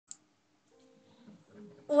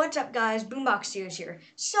What's up, guys? Boombox Series here.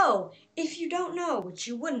 So, if you don't know, which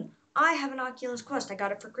you wouldn't, I have an Oculus Quest. I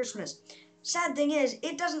got it for Christmas. Sad thing is,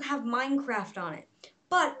 it doesn't have Minecraft on it.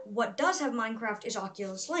 But what does have Minecraft is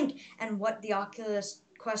Oculus Link. And what the Oculus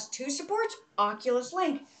Quest 2 supports? Oculus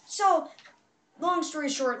Link. So, long story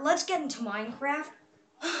short, let's get into Minecraft.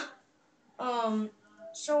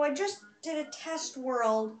 So I just did a test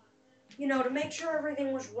world, to make sure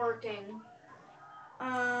everything was working.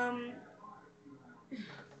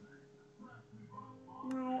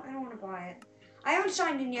 No, I don't want to buy it. I haven't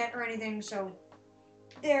signed in yet or anything, so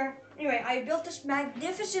there. Anyway, I built this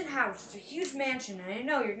magnificent house. It's a huge mansion, and I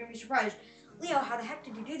know you're going to be surprised. Leo, how the heck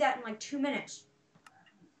did you do that in like 2 minutes?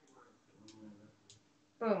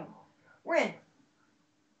 Boom. We're in.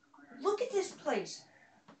 Look at this place.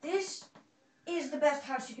 This is the best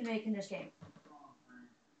house you can make in this game.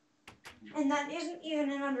 And that isn't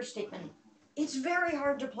even an understatement. It's very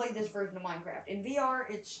hard to play this version of Minecraft. In VR,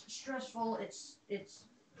 it's stressful. It's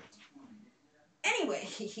Anyway,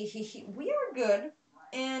 we are good,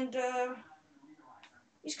 and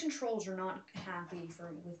these controls are not happy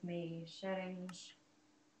with me. Settings.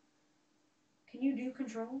 Can you do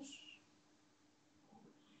controls?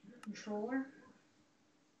 Controller.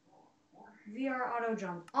 VR auto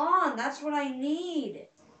jump on. That's what I need.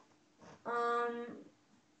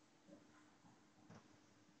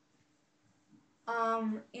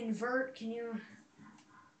 Invert. Can you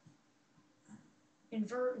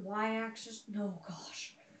invert y-axis? No,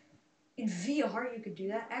 gosh. In VR, you could do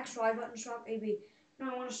that. X, Y button swap, A, B.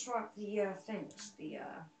 No, I want to swap the things.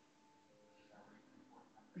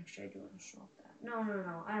 Actually, I do want to swap that. No.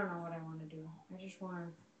 I don't know what I want to do. I just want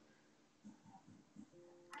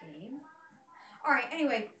to game. Alright,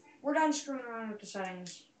 anyway, we're done screwing around with the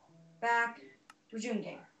settings. Back. Resume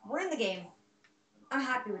game. We're in the game. I'm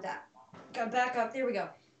happy with that. Got back up. There we go.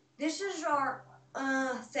 This is our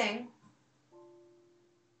thing.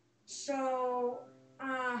 So,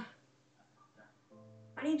 I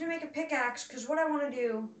need to make a pickaxe, because what I want to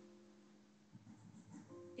do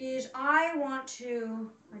is I do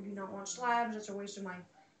not want slabs, it's a waste of my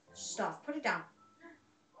stuff. Put it down.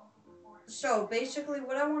 So, basically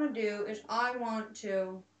what I want to do is I want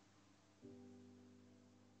to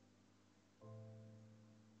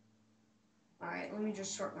alright, let me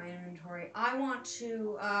just sort my inventory. I want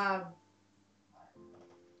to,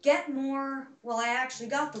 get more, well, I actually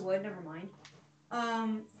got the wood, never mind.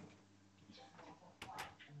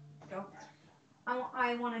 Go.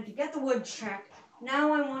 I wanted to get the wood check.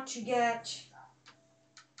 Now I want to get,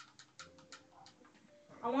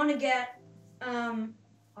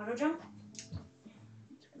 auto jump.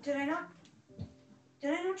 Did I not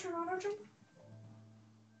turn auto jump?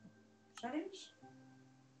 Settings?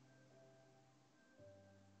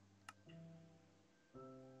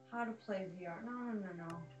 How to play VR. No.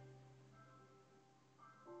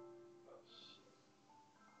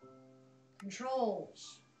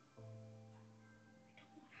 Controls.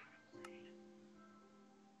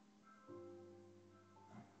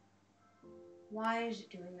 Why is it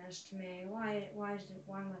doing this to me? Why am I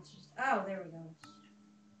just... Oh, there we go.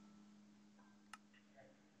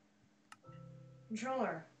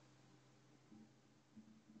 Controller.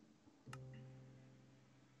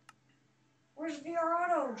 Where's VR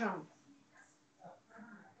auto jump?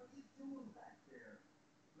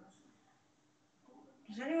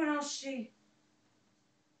 Does anyone else see?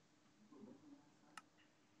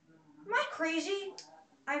 Am I crazy?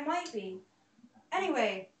 I might be.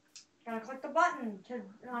 Anyway, gotta click the button to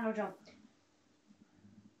auto jump.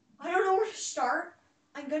 I don't know where to start.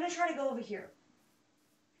 I'm gonna try to go over here.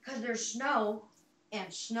 Because there's snow,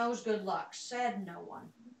 and snow's good luck. Said no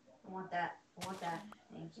one. I want that.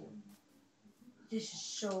 Thank you. This is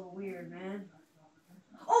so weird, man.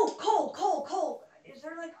 Oh, coal. Is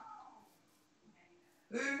there like...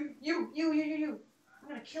 You. I'm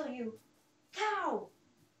gonna kill you. Cow!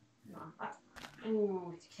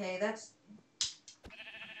 Ooh, okay, that's...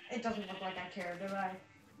 It doesn't look like I care, do I?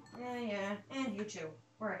 Yeah, and you too.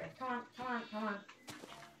 Where are you? Come on.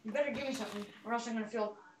 You better give me something, or else I'm gonna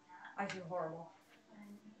feel... I feel horrible.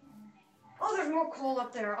 Oh, there's more coal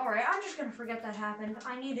up there. Alright, I'm just gonna forget that happened.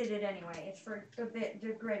 I needed it anyway. It's for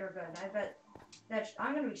the greater good. I bet that's...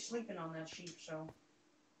 I'm gonna be sleeping on that sheep, so...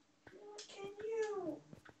 What can you...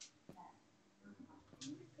 Oh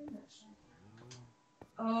my goodness.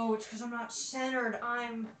 Oh, it's because I'm not centered.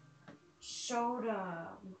 I'm so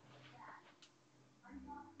dumb.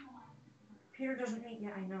 Peter doesn't need...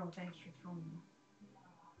 Yeah, I know. Thanks for telling me.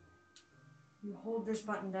 You hold this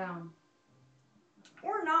button down.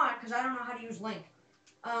 Or not, because I don't know how to use Link.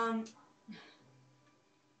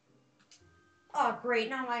 Oh, great.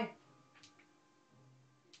 Now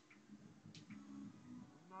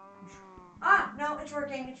Ah, no, it's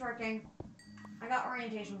working, it's working. I got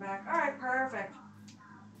orientation back. Alright, perfect.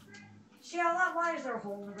 See how that? Why is there a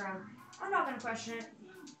hole in the ground? I'm not gonna question it.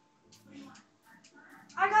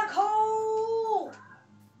 I got coal!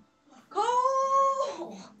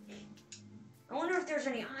 Coal! I wonder if there's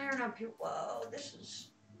any iron up here. Whoa, this is...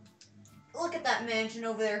 Look at that mansion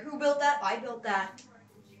over there. Who built that? I built that.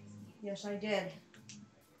 Yes, I did.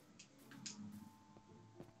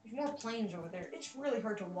 There's more planes over there. It's really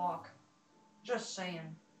hard to walk. Just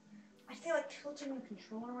saying. I feel like tilting the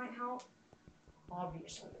controller might help.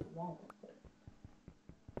 Obviously, it won't. But...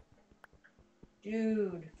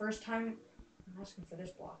 Dude, first time I'm asking for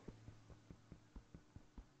this block.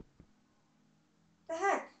 The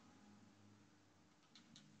heck?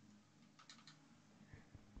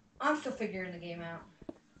 I'm still figuring the game out.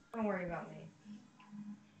 Don't worry about me.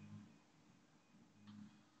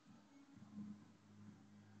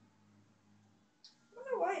 I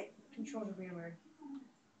wonder why controls are being weird.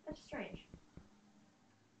 That's strange.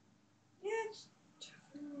 Yeah, it's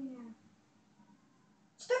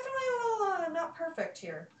definitely a little not perfect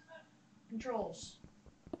here. Controls.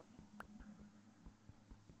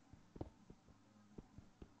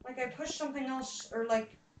 Like I pushed something else, or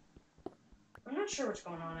like I'm not sure what's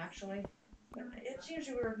going on actually. But it seems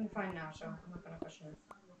to be working fine now, so I'm not gonna question it.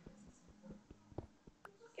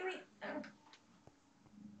 Give me.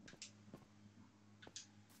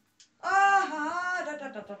 Ah da da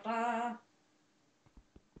da da da.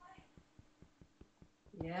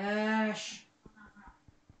 Yes.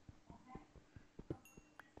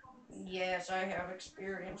 Yes, I have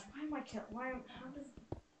experience. Why am I killing? How did?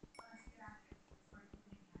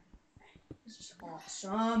 This is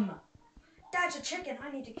awesome. That's a chicken.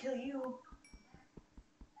 I need to kill you.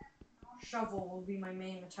 Shovel will be my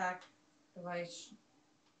main attack device.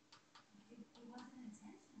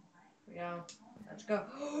 Here we go. Let's go.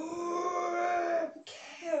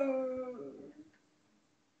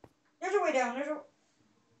 There's a way down. There's a.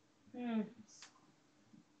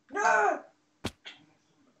 No!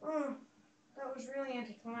 Oh, that was really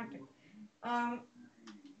anticlimactic.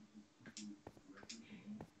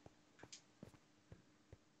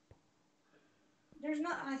 There's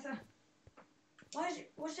not. I thought. Why is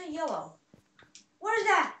it? What's that yellow? What is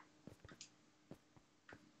that?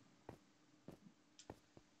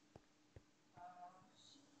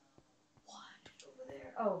 What is over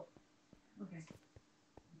there? Oh. Okay.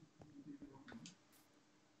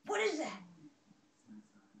 What is that?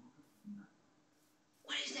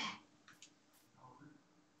 What is that?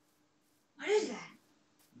 What is that?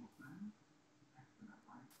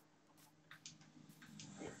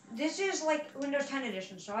 This is like Windows 10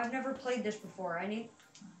 edition, so I've never played this before. I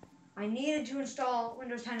needed to install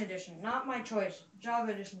Windows 10 edition. Not my choice.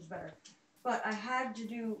 Java edition is better. But I had to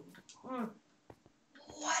do...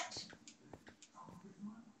 What?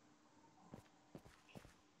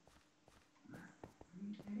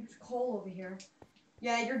 There's coal over here.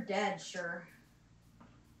 Yeah, you're dead, sure.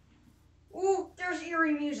 Ooh, there's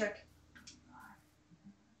eerie music.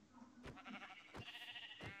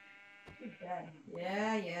 You're dead.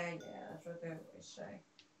 Yeah. That's what they always say.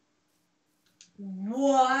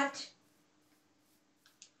 What?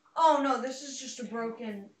 Oh no, this is just a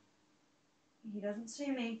broken... He doesn't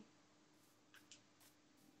see me.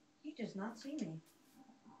 He does not see me.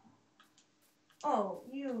 Oh,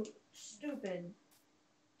 you stupid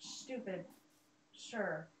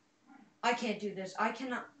sir. I can't do this. I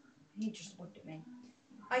cannot... He just looked at me.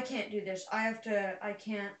 I can't do this. I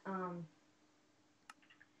can't,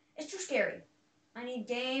 It's too scary. I need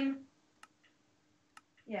game.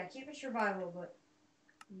 Yeah, keep it survival, but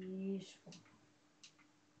useful.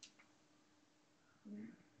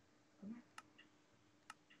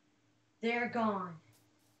 They're gone.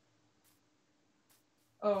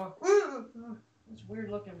 Oh, it's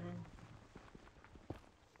weird looking, man.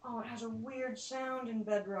 Oh, it has a weird sound in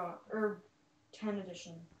Bedrock, or 10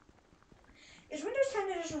 edition. Is Windows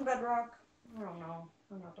 10 edition Bedrock? I don't know.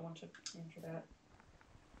 I'm not the one to answer that.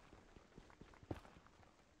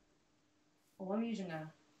 Oh, I'm using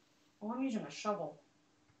a shovel.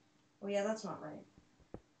 Oh yeah, that's not right.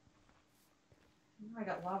 I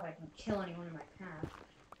got lava. I can kill anyone in my path.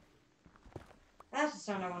 That's the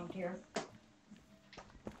sound I wanted to hear.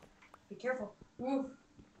 Be careful. Woo.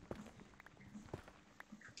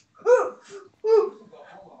 Woo. Woo.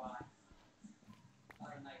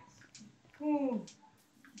 Ooh.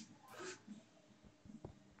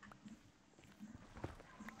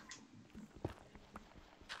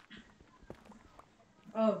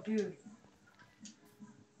 Oh, dude.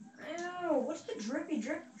 Ew, what's the drippy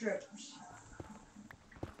drips?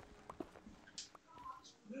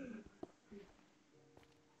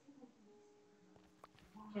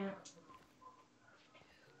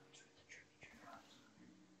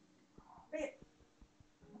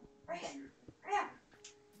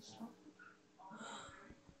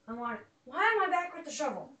 I want it. Why am I back with the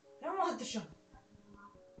shovel? I don't want the shovel.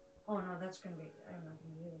 Oh no, that's gonna be. I'm not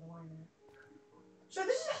gonna be able to line that. So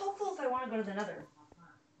this is helpful if I want to go to the Nether.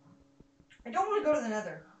 I don't want to go to the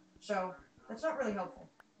Nether, so that's not really helpful.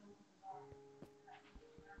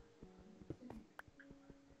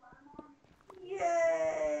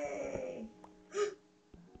 Yay!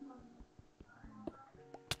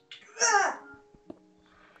 Ah!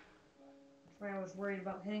 That's why I was worried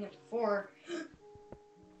about hitting it before.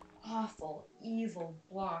 Awful, evil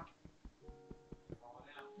block. Is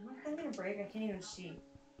that gonna break? I can't even see.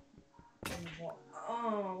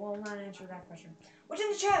 Oh, well, not answer that question. What's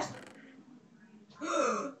in the chest?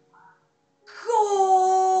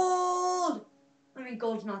 Gold! I mean,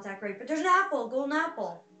 gold's not that great, but there's an apple, golden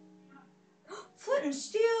apple. Flint and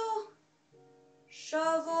steel.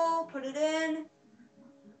 Shovel, put it in.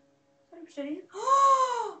 Is that obsidian?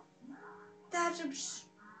 Oh! That's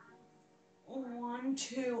 1,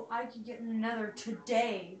 2. I could get another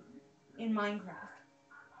today in Minecraft.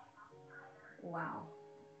 Wow.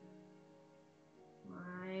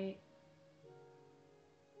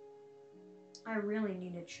 I really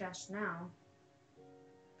need a chest now.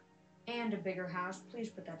 And a bigger house. Please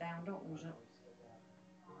put that down. Don't lose it.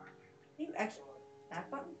 Can you exit that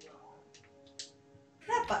button?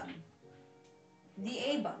 That button. The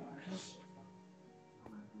A button.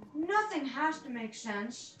 Nothing has to make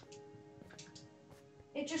sense.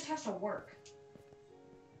 It just has to work.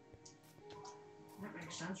 That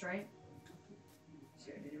makes sense, right?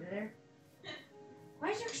 See what I did over there? Why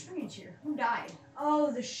is there experience here? Who died?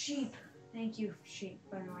 Oh, the sheep. Thank you, sheep,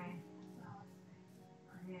 by the way.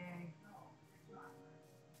 Yay.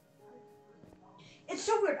 It's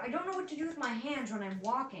so weird. I don't know what to do with my hands when I'm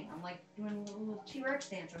walking. I'm like doing a little T-Rex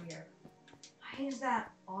dance over here. Why is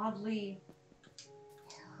that oddly,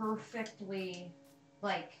 perfectly,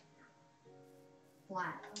 like,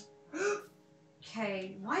 flat?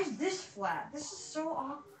 Okay, why is this flat? This is so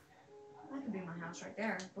awkward. That could be my house right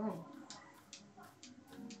there. Boom.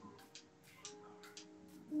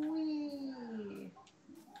 Whee!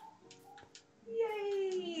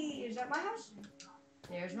 Yay! Is that my house?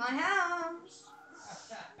 There's my house.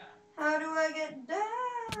 How do I get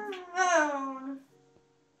down?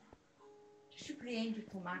 Just pretty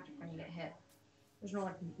anticlimactic when you get hit. There's no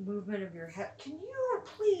like movement of your head. Can you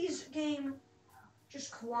please, game,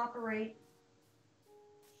 just cooperate?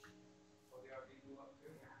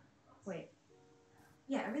 Wait.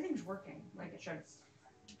 Yeah, everything's working like it should.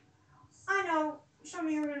 I know some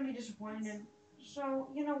of you are gonna be disappointed. So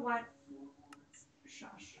you know what?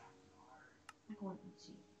 Shush. I'm going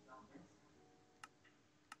easy.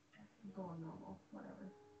 I'm going normal.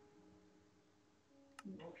 Whatever.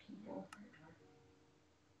 No people.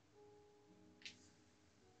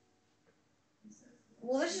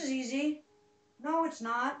 Well, this is easy. No, it's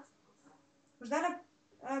not. Was that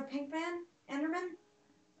a pink man? Enderman?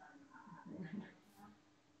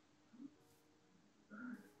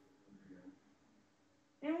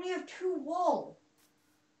 And we have 2 wool.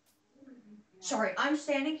 Sorry, I'm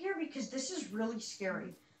standing here because this is really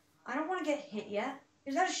scary. I don't want to get hit yet.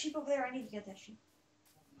 Is that a sheep over there? I need to get that sheep.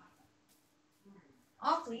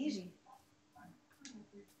 Awfully easy.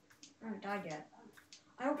 I haven't died yet.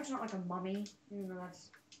 I hope it's not like a mummy. Even though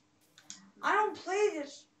that's... I don't play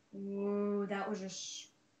this. Ooh, that was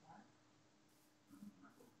just...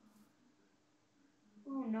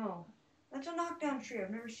 Oh no. That's a knockdown tree.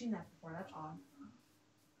 I've never seen that before. That's odd.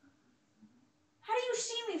 How do you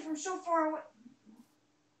see me from so far away?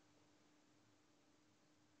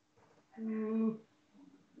 Ooh,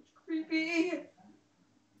 it's creepy.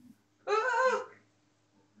 Ah!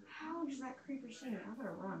 How does that creeper see me? I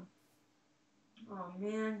better run. Oh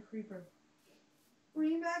man, creeper.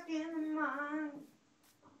 Bring me back into mine.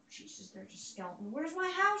 Oh, Jesus, there's a skeleton. Where's my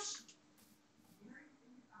house?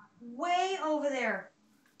 Way over there.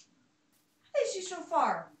 How do they see so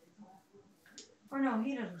far? Or no,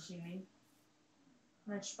 he doesn't see me.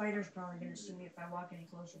 That spider's probably gonna see me if I walk any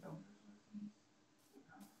closer to him.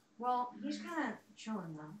 Well, he's kind of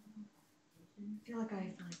chilling though. I feel like I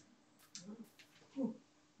have to like... Ooh.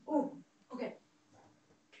 Ooh. Okay.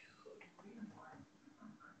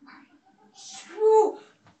 Ooh.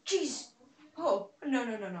 Jeez. Oh. No,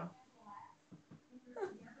 no, no, no.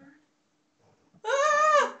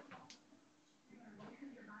 Ah!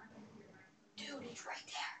 Dude, it's right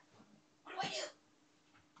there. What do I do?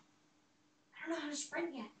 I don't know how to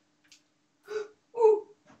sprint yet. Ooh.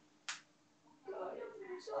 God,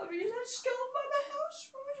 is that skeleton by my house?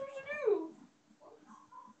 What am I supposed to do?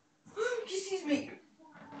 He sees me.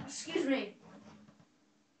 Excuse me.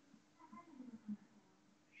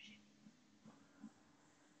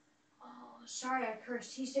 Oh, Sorry, I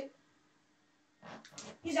cursed. He's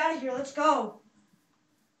out of here. Let's go.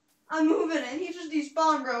 I'm moving, and he just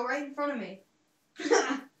despawned, bro, right in front of me.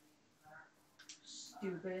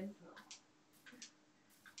 Stupid.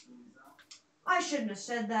 I shouldn't have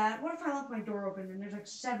said that. What if I left my door open and there's like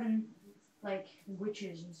 7, like,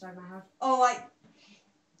 witches inside my house? Oh, I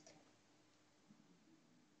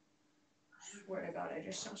swear to God, I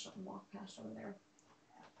just saw something walk past over there.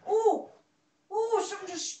 Oh! Oh, something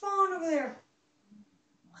just spawned over there.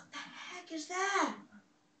 What the heck is that?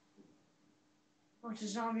 Oh, it's a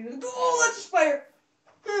zombie. Oh, that's a spider.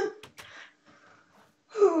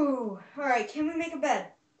 Whew. Alright, can we make a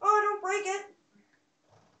bed? Oh, don't break it.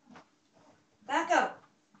 Back up.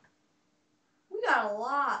 We got a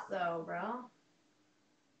lot, though, bro.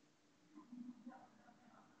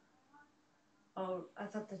 Oh, I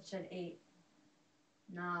thought that said 8.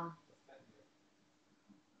 Nah.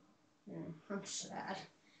 I'm sad.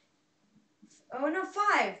 Oh, no,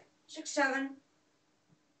 5. 6, 7.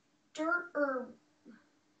 Dirt or...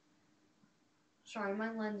 Sorry,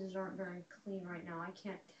 my lenses aren't very clean right now. I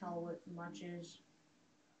can't tell what much is.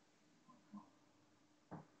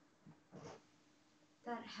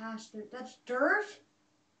 That has to... That's dirt?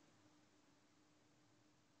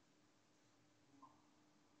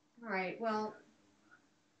 Alright, well...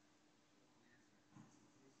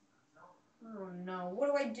 Oh no, what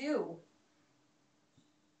do I do?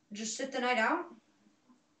 Just sit the night out?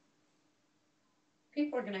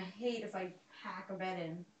 People are gonna hate if I pack a bed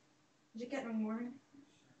in. Is it getting morning?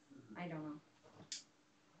 I don't know.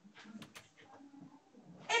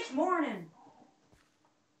 It's morning!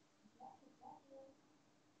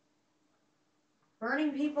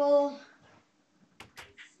 Burning people.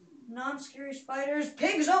 Non-scary spiders.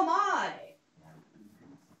 Pigs, oh my!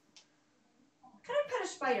 Can I pet a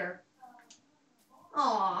spider?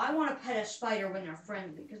 Aw, I want to pet a spider when they're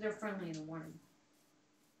friendly, because they're friendly in the morning.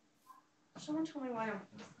 Someone tell me why I'm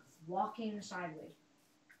walking sideways.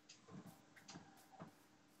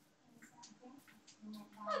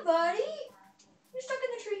 Hi, buddy. You're stuck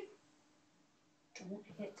in the tree. Don't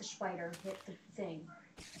hit the spider. Hit the thing.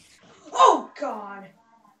 Oh, God.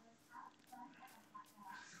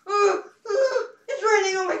 It's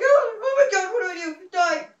raining. Oh, my God. Oh, my God. What do I do?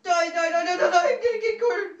 Die. Die, die, die, die, die, die. I'm going to get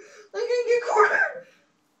cornered. I'm going to get cornered.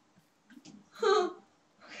 Huh.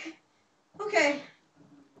 Okay.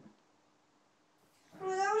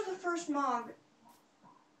 Well, that was the first mog.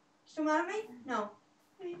 Still mad at me? No.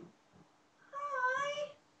 Hi.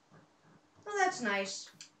 Oh, that's nice.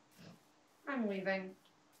 I'm leaving.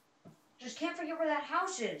 Just can't forget where that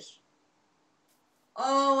house is.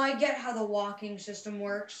 Oh, I get how the walking system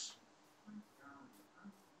works.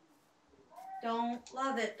 Don't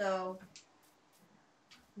love it, though.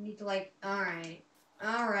 You need to, like, alright.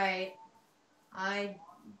 Alright. I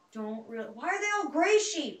don't really... Why are they all gray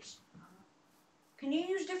sheeps? Can you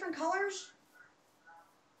use different colors?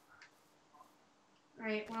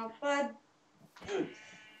 Alright, well, bud.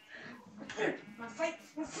 My fight.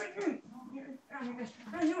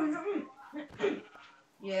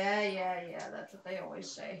 Yeah, that's what they always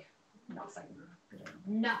say. Nothing.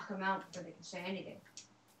 Knock them out before they can say anything.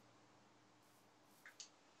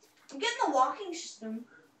 I'm getting the walking system.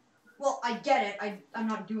 Well, I get it. I'm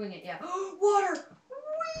not doing it yet. Water!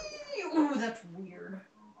 Whee! Ooh, that's weird.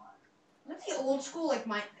 Is that the old school, like,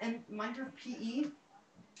 Minecraft PE?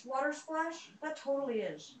 Water splash? That totally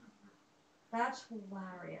is. That's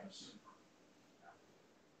hilarious.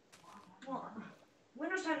 Well,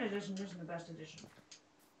 Windows 10 edition isn't the best edition.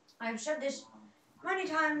 I've said this many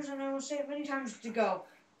times, and I will say it many times to go.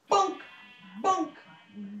 Bunk! Bunk!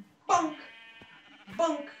 Bunk!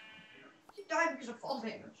 Bunk! He died because of fall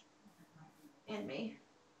damage. And me.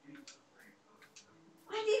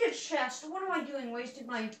 I need a chest. What am I doing? Wasting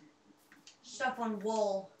my stuff on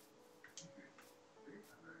wool.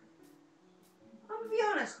 I'm gonna be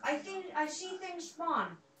honest. I see things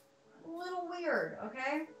spawn. A little weird,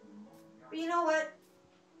 okay? But you know what?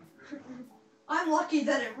 I'm lucky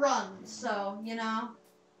that it runs, so, you know.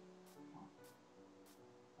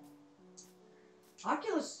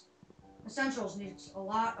 Oculus Essentials needs a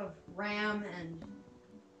lot of RAM and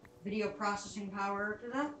video processing power.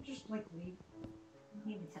 Did that just, like, leave?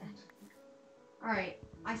 Needed that. Alright,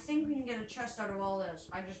 I think we can get a chest out of all this.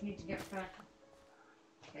 I just need to get back.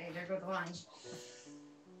 Okay, there go the lines.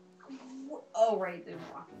 Oh, right, the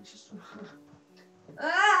walking system.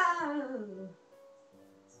 Ah!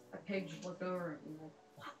 A pig just looked over and like,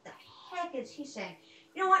 what the heck is he saying?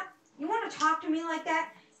 You know what? You want to talk to me like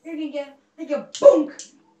that? You're gonna get like a bunk!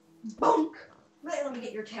 Bunk! Let me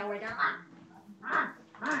get your tail right there.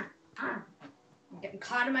 I'm getting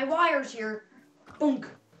caught in my wires here. Bunk!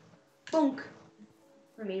 Bunk.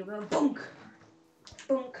 For me, well, bunk.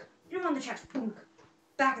 Bunk. Hit him on the chest. Bunk.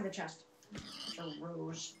 Back of the chest. It's a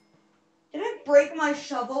rose. Did I break my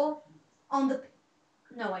shovel on the...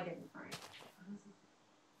 No, I didn't. Alright.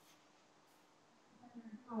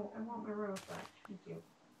 Oh, I want my rose back. Thank you.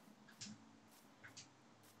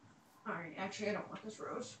 Alright, actually, I don't want this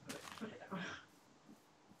rose. Put it down.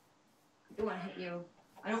 I do want to hit you.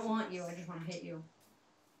 I don't want you, I just want to hit you.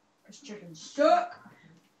 This chicken's stuck!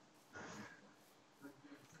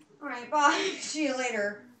 Alright, bye. See you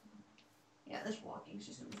later. Yeah, this walking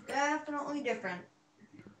system is definitely different.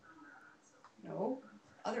 No.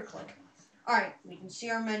 Other click. Alright, we can see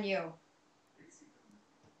our menu.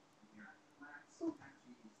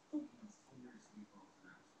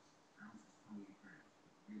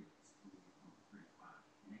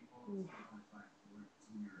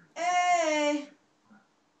 Hey!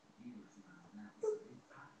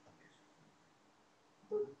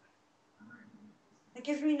 That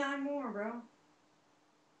gives me 9 more, bro.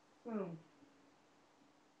 Boom.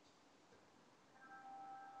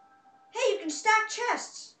 Hey, you can stack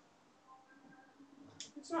chests!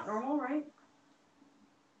 That's not normal, right?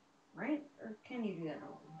 Right? Or can you do that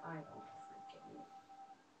normally? I don't freaking know.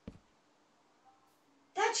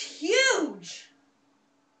 That's huge!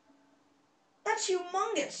 That's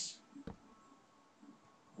humongous!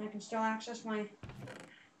 And I can still access my...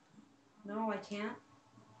 No, I can't.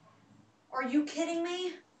 Are you kidding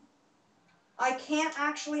me? I can't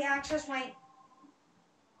actually access my...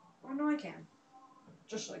 Oh, no, I can.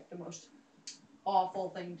 Just like the most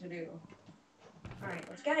awful thing to do. Alright,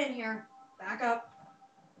 let's get in here. Back up.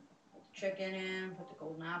 Put the chicken in, put the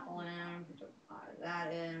golden apple in, put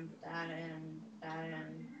that in, put that in, put that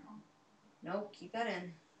in. Nope, keep that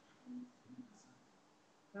in.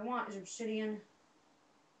 What I want is obsidian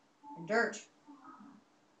and dirt.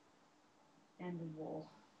 And wool.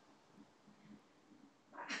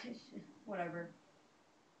 Whatever.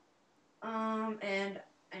 And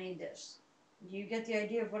I need this. Do you get the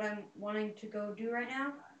idea of what I'm wanting to go do right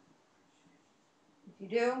now? If you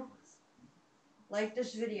do, like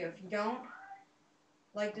this video. If you don't,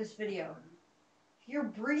 like this video. If you're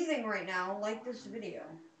breathing right now, like this video.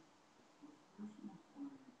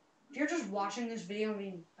 If you're just watching this video and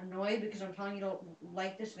being annoyed because I'm telling you to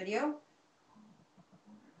like this video,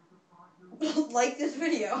 like this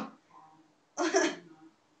video. I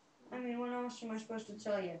mean, what else am I supposed to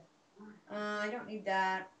tell you? I don't need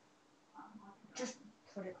that. Just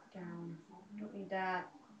put it down. Don't need that.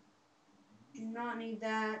 Do not need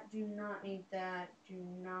that. Do not need that. Do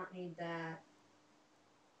not need that.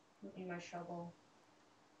 Don't need my shovel.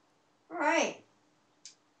 Alright.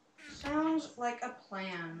 Sounds like a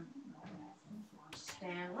plan.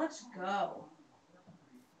 Stan, let's go.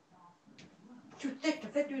 Too thick to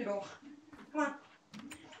fit through the door. Come on.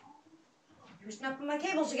 You're snapping my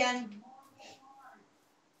cables again.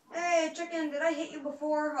 Hey, chicken, did I hit you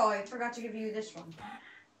before? Oh, I forgot to give you this one.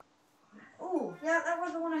 Ooh, yeah, that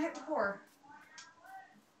was the one I hit before.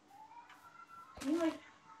 Can you,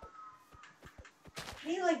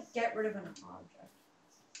 like, get rid of an object?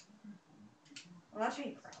 Well, that's how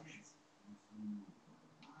you crouch.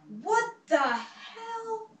 What the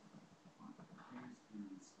hell?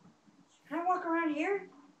 Can I walk around here?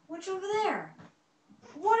 What's over there?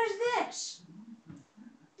 What is this?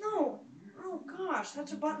 No. Oh gosh,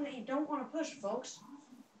 that's a button that you don't want to push, folks.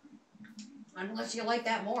 Unless you like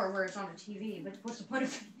that more, where it's on a TV. But what's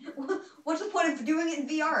the point of doing it in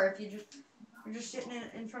VR if you're just sitting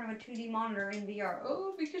in front of a 2D monitor in VR?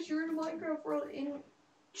 Oh, because you're in a Minecraft world.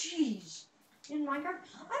 Jeez, in Minecraft,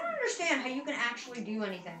 I don't understand how you can actually do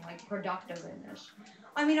anything like productive in this.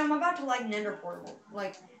 I mean, I'm about to light an Ender portal.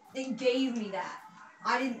 Like, they gave me that.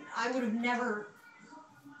 I would have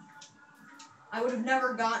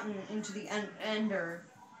never gotten into the Ender,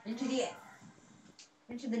 into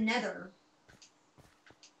the Nether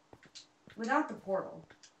without the portal.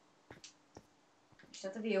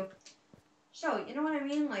 Set the view. So, you know what I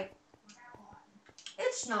mean? Like,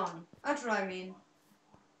 it's snowing. That's what I mean.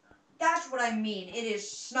 That's what I mean. It is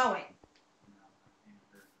snowing.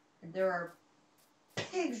 And there are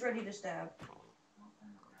pigs ready to stab.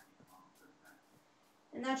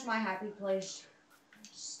 And that's my happy place.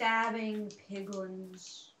 Stabbing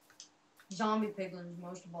piglins. Zombie piglins,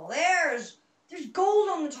 most of all. There's gold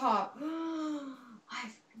on the top. I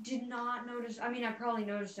did not notice. I mean, I probably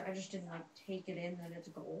noticed it. I just didn't, like, take it in that it's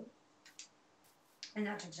gold. And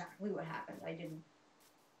that's exactly what happened.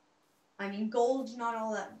 I mean, gold's not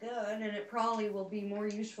all that good, and it probably will be more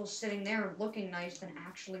useful sitting there and looking nice than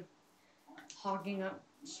actually hogging up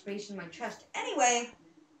space in my chest. Anyway.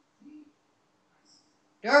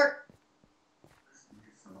 Dirt! I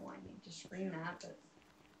don't know why I need to to scream that, but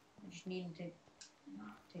I just need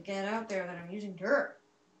to get out there that I'm using dirt.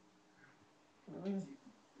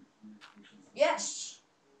 Yes!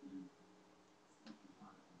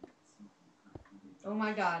 Oh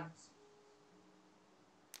my god.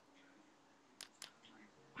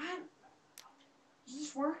 What? Does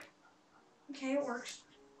this work? Okay, it works.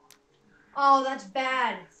 Oh, that's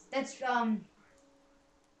bad. That's,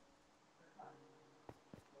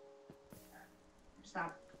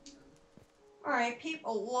 Stop. Alright,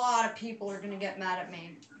 a lot of people are gonna get mad at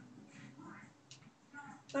me.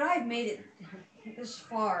 But I've made it this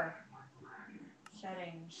far.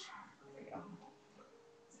 Settings. There we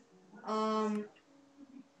go.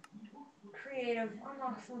 Creative.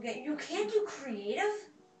 Unlock full game. You can't do creative?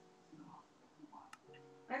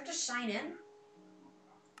 I have to sign in?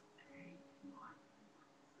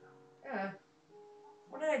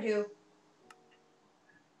 What did I do?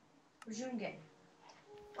 Resume game.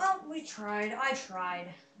 Well, we tried. I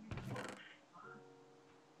tried.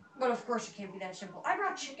 But of course it can't be that simple. I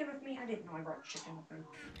brought chicken with me. I didn't know I brought chicken with me.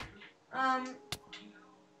 I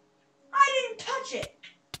didn't touch it.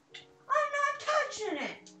 I'm not touching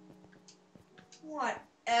it.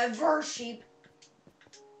 Whatever, sheep.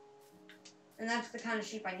 And that's the kind of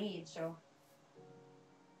sheep I need, so.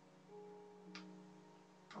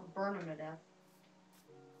 I'll burn them to death.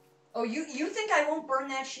 Oh, you think I won't burn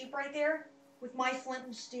that sheep right there? With my flint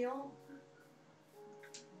and steel?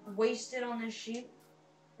 Wasted on this sheep?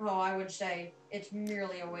 Oh, I would say it's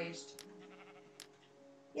merely a waste.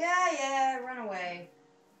 Yeah, run away.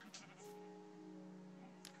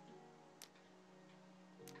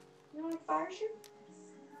 You want to fire sheep?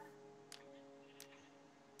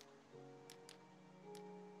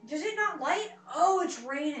 Does it not light? Oh, it's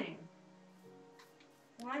raining.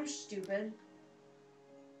 Well, I'm stupid.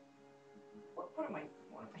 What am I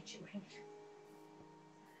doing?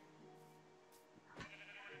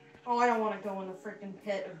 Oh, I don't want to go in the freaking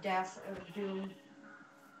pit of death, of doom.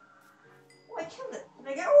 Oh, I killed it.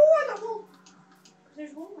 Did I get? Oh, I got wool.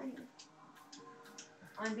 There's wool right here.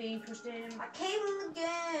 I'm being twisted in my cable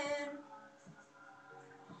again.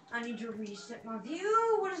 I need to reset my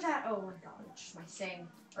view. What is that? Oh my god, it's just my thing.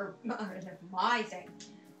 Or, my thing.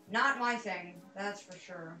 Not my thing, that's for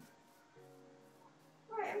sure.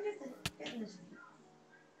 Alright, I'm getting this.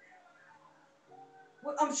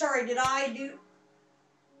 What, I'm sorry, did I do...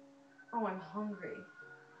 Oh, I'm hungry.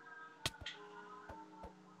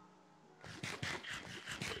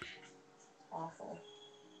 Awful.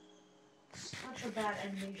 Such a bad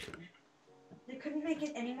animation. They couldn't make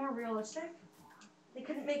it any more realistic? They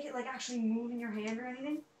couldn't make it, like, actually move in your hand or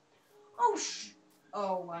anything? Oh,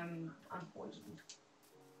 Oh, I'm poisoned.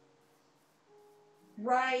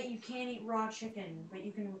 Right, you can't eat raw chicken, but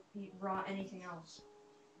you can eat raw anything else.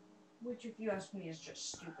 Which, if you ask me, is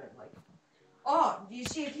just stupid. Like, oh, you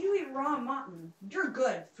see, if you eat raw mutton, you're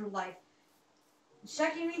good for life. The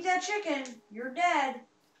second you eat that chicken, you're dead.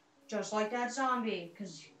 Just like that zombie,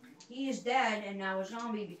 because he is dead and now a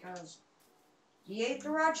zombie because he ate the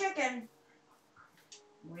raw chicken.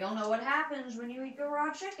 We all know what happens when you eat the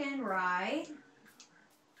raw chicken, right?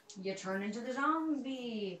 You turn into the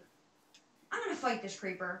zombie. I'm gonna fight this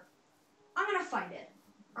creeper. I'm gonna fight it.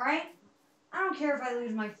 Alright? I don't care if I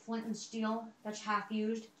lose my flint and steel that's half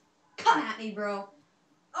used. Come at me, bro.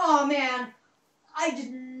 Oh, man. I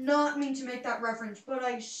did not mean to make that reference, but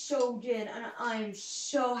I so did, and I'm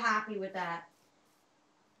so happy with that.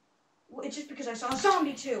 Well, it's just because I saw a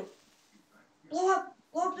zombie, too. Blow up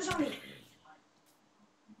the zombie.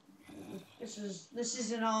 This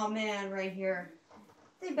is an aw man right here.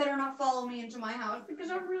 They better not follow me into my house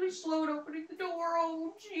because I'm really slow at opening the door.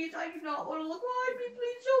 Oh, jeez, I do not want to look behind me.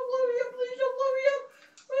 Please don't blow me up. Please don't blow me up.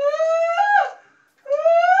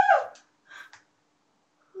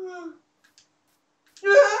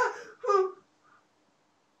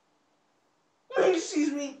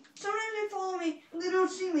 Excuse me. Sometimes they follow me and they don't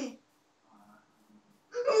see me.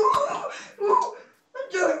 I'm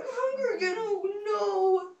dying of hunger again. Oh,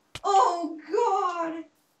 no. Oh, God.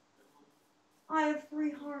 I have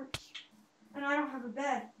 3 hearts. And I don't have a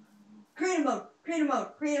bed. Creative mode. Creative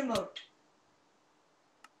mode. Creative mode.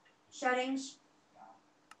 Settings.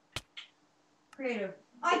 Creative.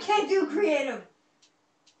 I can't do creative.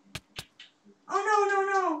 Oh,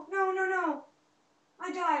 no.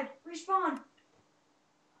 I died. Respawn.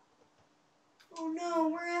 Oh, no.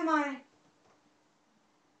 Where am I?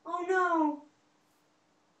 Oh, no.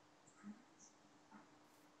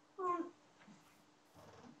 Oh.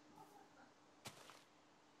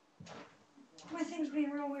 My thing's being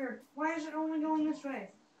real weird. Why is it only going this way?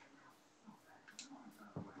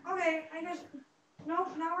 Okay, I guess...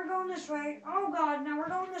 Nope, now we're going this way. Oh god, now we're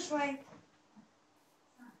going this way.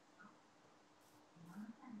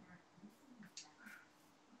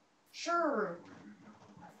 Sure.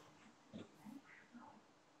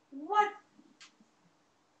 What?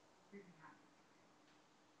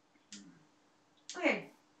 Okay.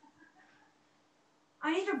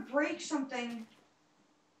 I need to break something.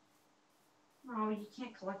 Oh, you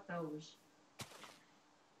can't collect those.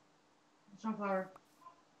 Sunflower.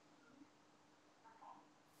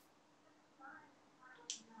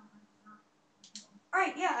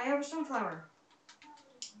 Alright, yeah, I have a sunflower.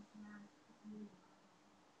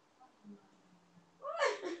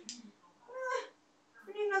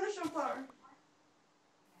 I need another sunflower.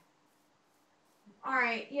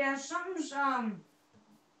 Alright, yeah, something's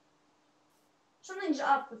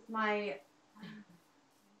up with my...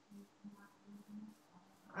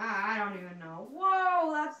 I don't even know.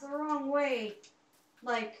 Whoa, that's the wrong way.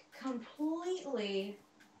 Like, completely.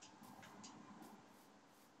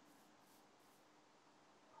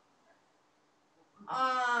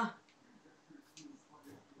 Where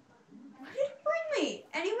did it bring me?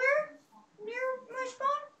 Anywhere near my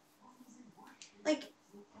spawn? Like,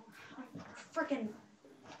 freaking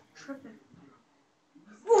tripping.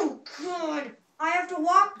 Oh, God. I have to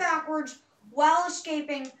walk backwards while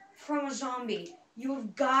escaping from a zombie. You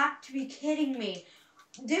have got to be kidding me.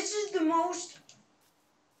 This is the most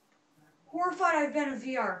horrified I've been in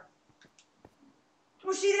VR.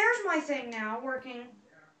 Well, see, there's my thing now, working.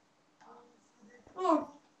 Oh,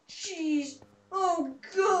 jeez. Oh,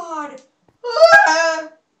 God. Ah!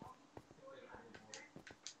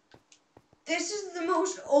 This is the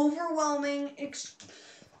most overwhelming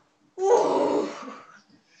Oh,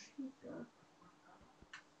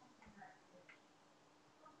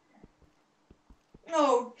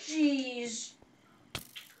 oh, jeez.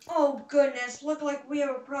 Oh, goodness. Look like we have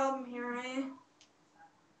a problem here, eh?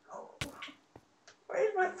 Oh.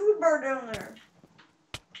 Where's my food bar down there?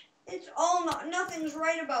 It's all nothing's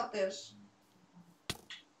right about this.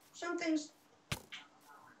 Something's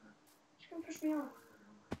gonna piss me off.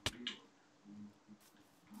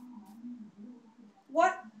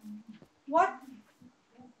 What? What?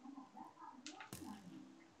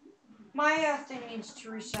 My thing needs to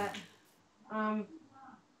reset.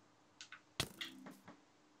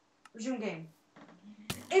 Resume game.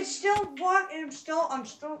 It's still what? I'm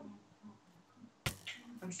still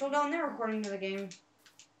down there according to the game.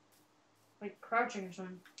 Like crouching or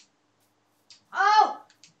something. Oh!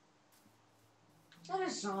 Is that a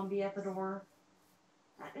zombie at the door?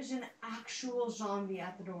 That is an actual zombie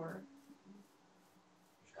at the door.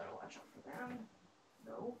 Just gotta watch out for them.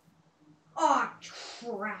 No. Oh,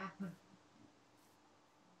 crap.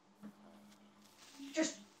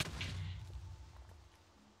 Just...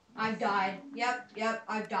 I've died. Yep,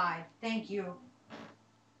 I've died. Thank you.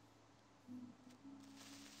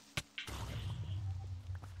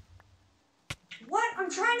 What? I'm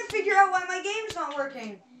trying to figure out why my game's not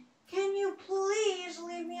working. Can you please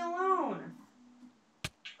leave me alone?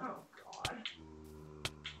 Oh, God.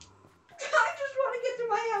 I just want to get to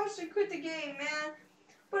my house and quit the game, man.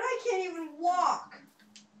 But I can't even walk.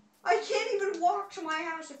 I can't even walk to my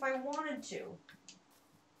house if I wanted to.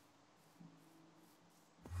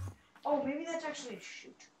 Oh, maybe that's actually a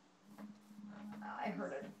shoot. I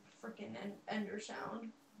heard a freaking ender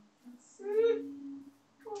sound.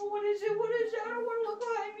 Oh, what is it? What is it? I don't want to look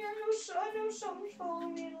behind me. I know something's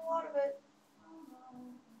following me in a lot of it.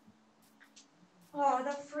 Oh,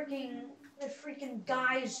 the freaking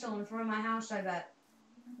guy is still in front of my house, I bet.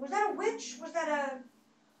 Was that a witch? Was that a...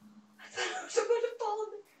 I thought it was about to follow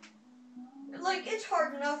me. Like, it's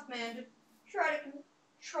hard enough, man, to try to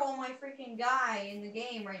control my freaking guy in the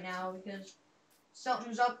game right now because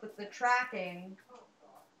something's up with the tracking.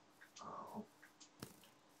 Oh.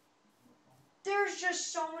 There's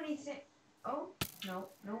just so many things. Oh, no,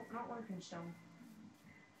 not working still.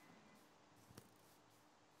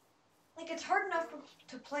 Like, it's hard enough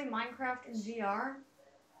to play Minecraft in VR.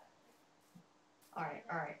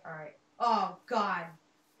 Alright. Oh, God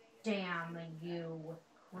damn you,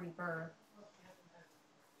 creeper.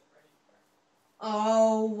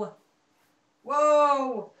 Oh.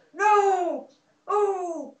 Whoa. No.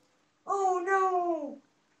 Oh. Oh, no.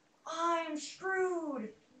 I'm screwed.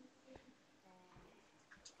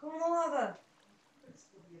 Go in the lava.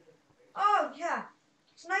 Oh, yeah.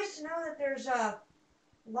 It's nice to know that there's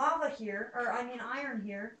lava here, or I mean iron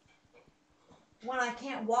here, when I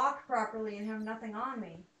can't walk properly and have nothing on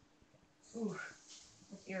me. Ooh,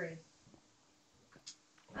 that's eerie.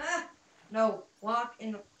 Ah, no, walk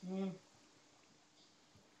in the...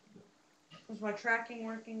 Is my tracking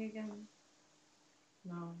working again?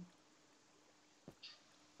 No.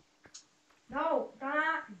 No,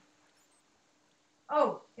 not.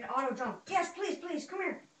 Oh, an auto jump. Yes, please, please, come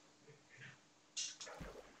here.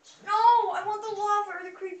 No, I want the lava or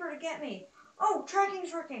the creeper to get me. Oh,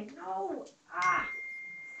 tracking's working. No. Ah.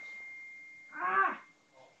 Ah.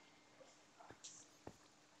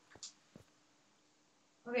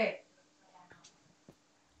 Okay.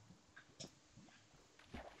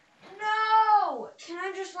 No! Can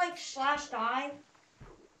I just like slash die?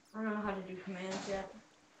 I don't know how to do commands yet.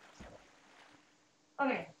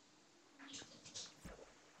 Okay.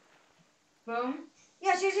 Boom.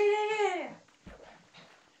 Yes, yes, yes, yes, yes.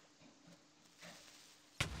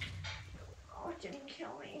 Oh, it didn't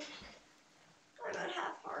kill me. I'm at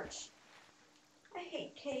half hearts. I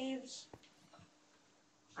hate caves.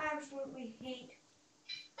 I absolutely hate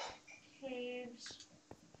caves.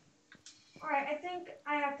 Alright, I think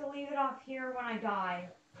I have to leave it off here when I die.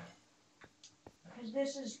 Because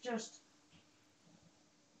this is just...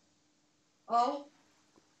 Oh.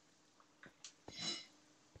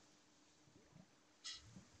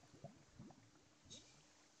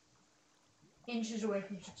 Inches away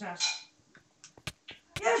from success.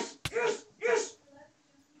 Yes! Yes! Yes!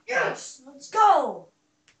 Yes! Let's go!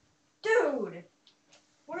 Dude!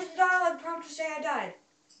 What does the dialogue prompt to say I died?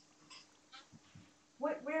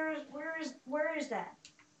 Where is that?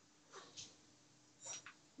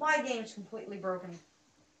 My game's completely broken.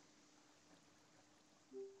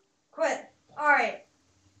 Quit. Alright.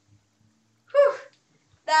 Whew.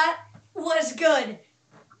 That was good.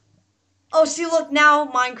 Oh, see, look, now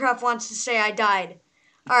Minecraft wants to say I died.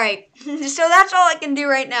 Alright, so that's all I can do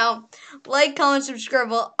right now. Like, comment,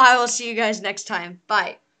 subscribe. I will see you guys next time.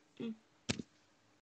 Bye.